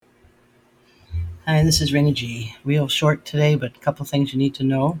Hi, this is Raina G. Real short today, but a couple things you need to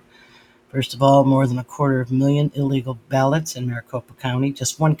know. First of all, more than a quarter of a million illegal ballots in Maricopa County,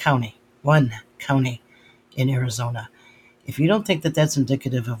 just one county in Arizona. If you don't think that that's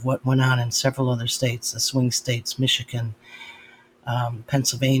indicative of what went on in several other states, the swing states, Michigan,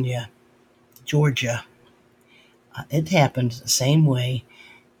 Pennsylvania, Georgia, it happened the same way,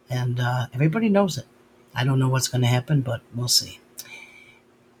 and everybody knows it. I don't know what's going to happen, but we'll see.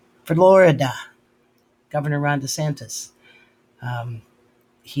 Florida, Governor Ron DeSantis. Um,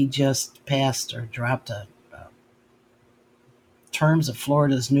 he just passed or dropped a terms of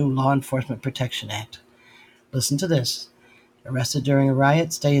Florida's new Law Enforcement Protection Act. Listen to this. Arrested during a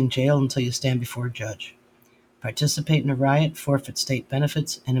riot, stay in jail until you stand before a judge. Participate in a riot, forfeit state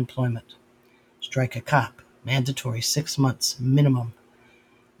benefits and employment. Strike a cop, mandatory 6 months minimum.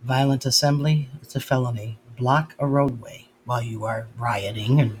 Violent assembly, it's a felony. Block a roadway while you are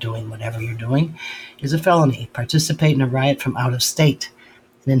rioting and doing whatever you're doing is a felony. Participate in a riot from out of state,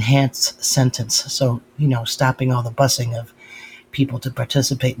 an enhanced sentence. So, stopping all the busing of people to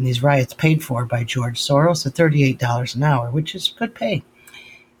participate in these riots paid for by George Soros at $38 an hour, which is good pay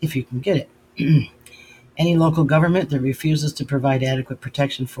if you can get it. Any local government that refuses to provide adequate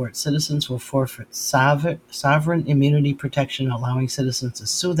protection for its citizens will forfeit sovereign immunity protection, allowing citizens to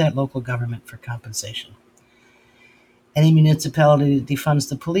sue that local government for compensation. Any municipality that defunds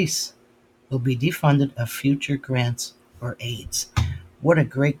the police will be defunded of future grants or aids. What a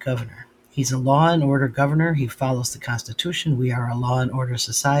great governor. He's a law and order governor. He follows the Constitution. We are a law and order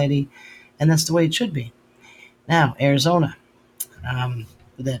society, and that's the way it should be. Now, Arizona,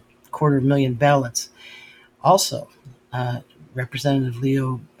 with that quarter million ballots. Also, Representative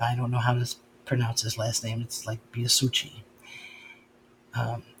Leo, I don't know how to pronounce his last name. It's like Biasucci,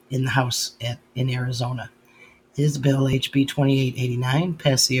 in the House in Arizona. His bill, HB 2889,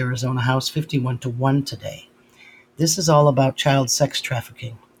 passed the Arizona House 51-1 today. This is all about child sex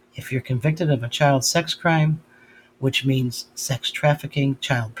trafficking. If you're convicted of a child sex crime, which means sex trafficking,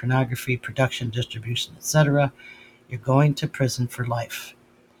 child pornography, production, distribution, etc., you're going to prison for life.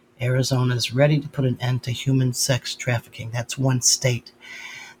 Arizona is ready to put an end to human sex trafficking. That's one state.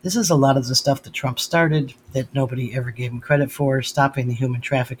 This is a lot of the stuff that Trump started that nobody ever gave him credit for, stopping the human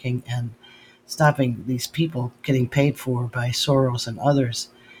trafficking and stopping these people getting paid for by Soros and others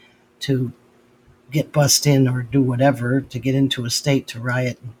to get bussed in or do whatever to get into a state to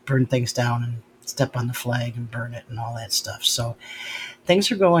riot and burn things down and step on the flag and burn it and all that stuff. So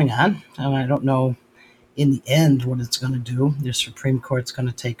things are going on. I don't know in the end what it's going to do. The Supreme Court's going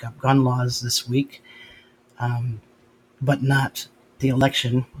to take up gun laws this week, but not the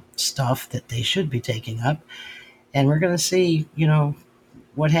election stuff that they should be taking up. And we're going to see,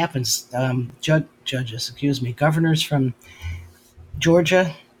 what happens. Governors from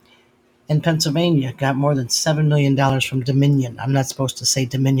Georgia and Pennsylvania got more than $7 million from Dominion. I'm not supposed to say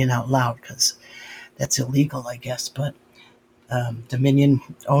Dominion out loud because that's illegal, I guess, but Dominion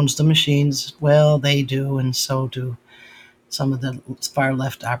owns the machines. Well, they do, and so do some of the far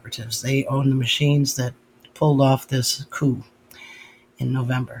left operatives. They own the machines that pulled off this coup in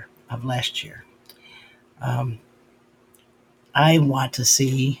November of last year. I want to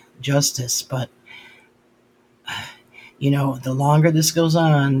see justice, but the longer this goes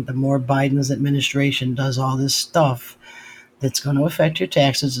on, the more Biden's administration does all this stuff that's going to affect your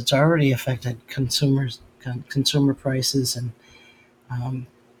taxes. It's already affected consumer prices and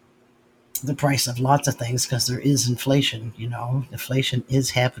the price of lots of things because there is inflation. Inflation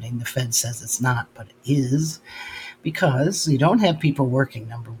is happening. The Fed says it's not, but it is because you don't have people working,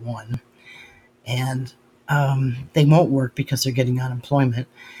 number one, and they won't work because they're getting unemployment.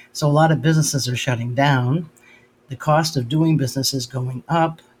 So a lot of businesses are shutting down. The cost of doing business is going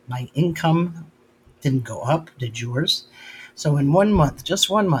up. My income didn't go up. Did yours? So in 1 month, just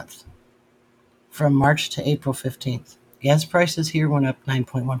 1 month, from March to April 15th, gas prices here went up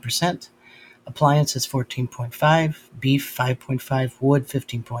 9.1%. Appliances 14.5, beef 5.5, wood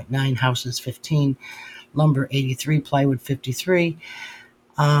 15.9, houses 15, lumber 83, plywood 53.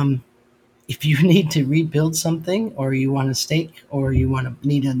 If you need to rebuild something, or you want a steak, or you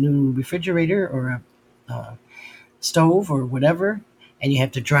need a new refrigerator or a stove or whatever, and you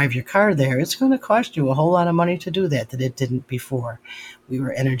have to drive your car there, it's going to cost you a whole lot of money to do that it didn't before. We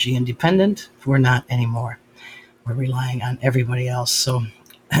were energy independent. We're not anymore. We're relying on everybody else. So,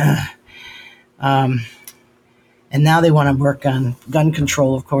 and now they want to work on gun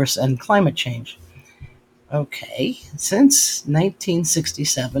control, of course, and climate change. Okay, since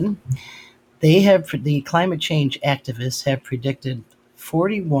 1967, the climate change activists have predicted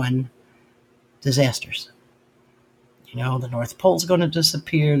 41 disasters. The North Pole's going to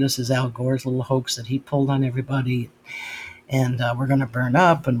disappear. This is Al Gore's little hoax that he pulled on everybody. And we're going to burn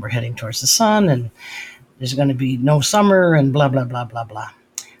up, and we're heading towards the sun, and there's going to be no summer, and blah, blah, blah, blah, blah.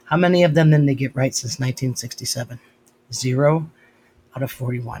 How many of them did they get right since 1967? 0 out of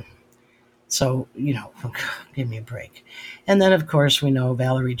 41. So, give me a break. And then, of course, we know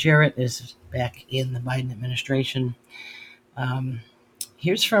Valerie Jarrett is back in the Biden administration.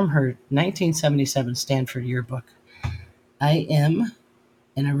 Here's from her 1977 Stanford yearbook. I am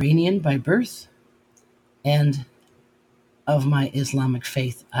an Iranian by birth and of my Islamic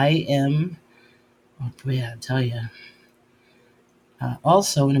faith. I am, tell you,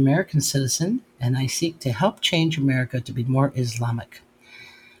 also an American citizen, and I seek to help change America to be more Islamic.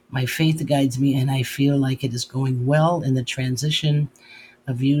 My faith guides me, and I feel like it is going well in the transition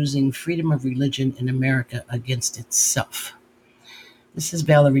of using freedom of religion in America against itself. This is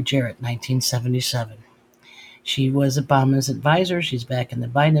Valerie Jarrett, 1977. She was Obama's advisor. She's back in the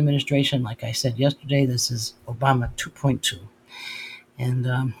Biden administration. Like I said yesterday, this is Obama 2.2.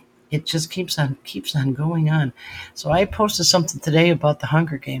 And it just keeps on going on. So I posted something today about the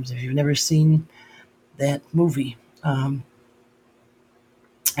Hunger Games. If you've never seen that movie, I've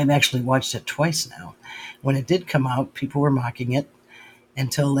actually watched it twice now. When it did come out, people were mocking it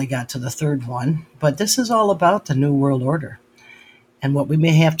until they got to the third one. But this is all about the New World Order and what we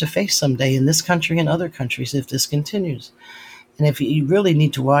may have to face someday in this country and other countries if this continues. And if you really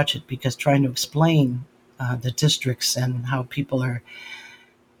need to watch it, because trying to explain the districts and how people are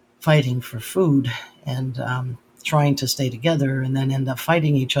fighting for food and trying to stay together and then end up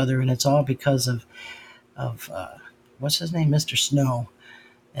fighting each other, and it's all because of what's his name, Mr. Snow.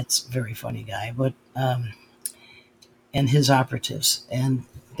 That's a very funny guy, but and his operatives. And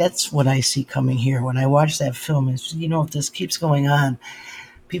that's what I see coming here when I watch that film. Is if this keeps going on,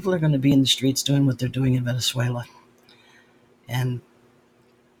 people are going to be in the streets doing what they're doing in Venezuela, and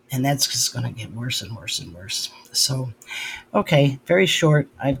that's just going to get worse and worse and worse. So, okay, very short.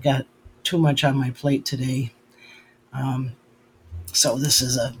 I've got too much on my plate today. So this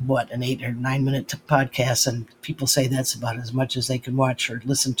is an 8 or 9 minute podcast, and people say that's about as much as they can watch or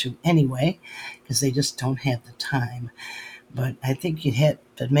listen to anyway, because they just don't have the time. But I think you had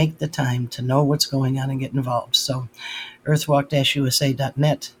to make the time to know what's going on and get involved. So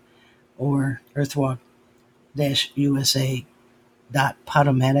earthwalk-usa.net or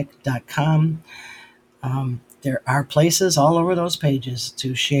earthwalk-usa.podomatic.com. There are places all over those pages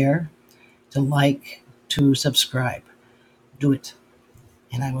to share, to like, to subscribe. Do it,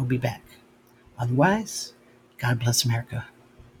 and I will be back. Otherwise, God bless America.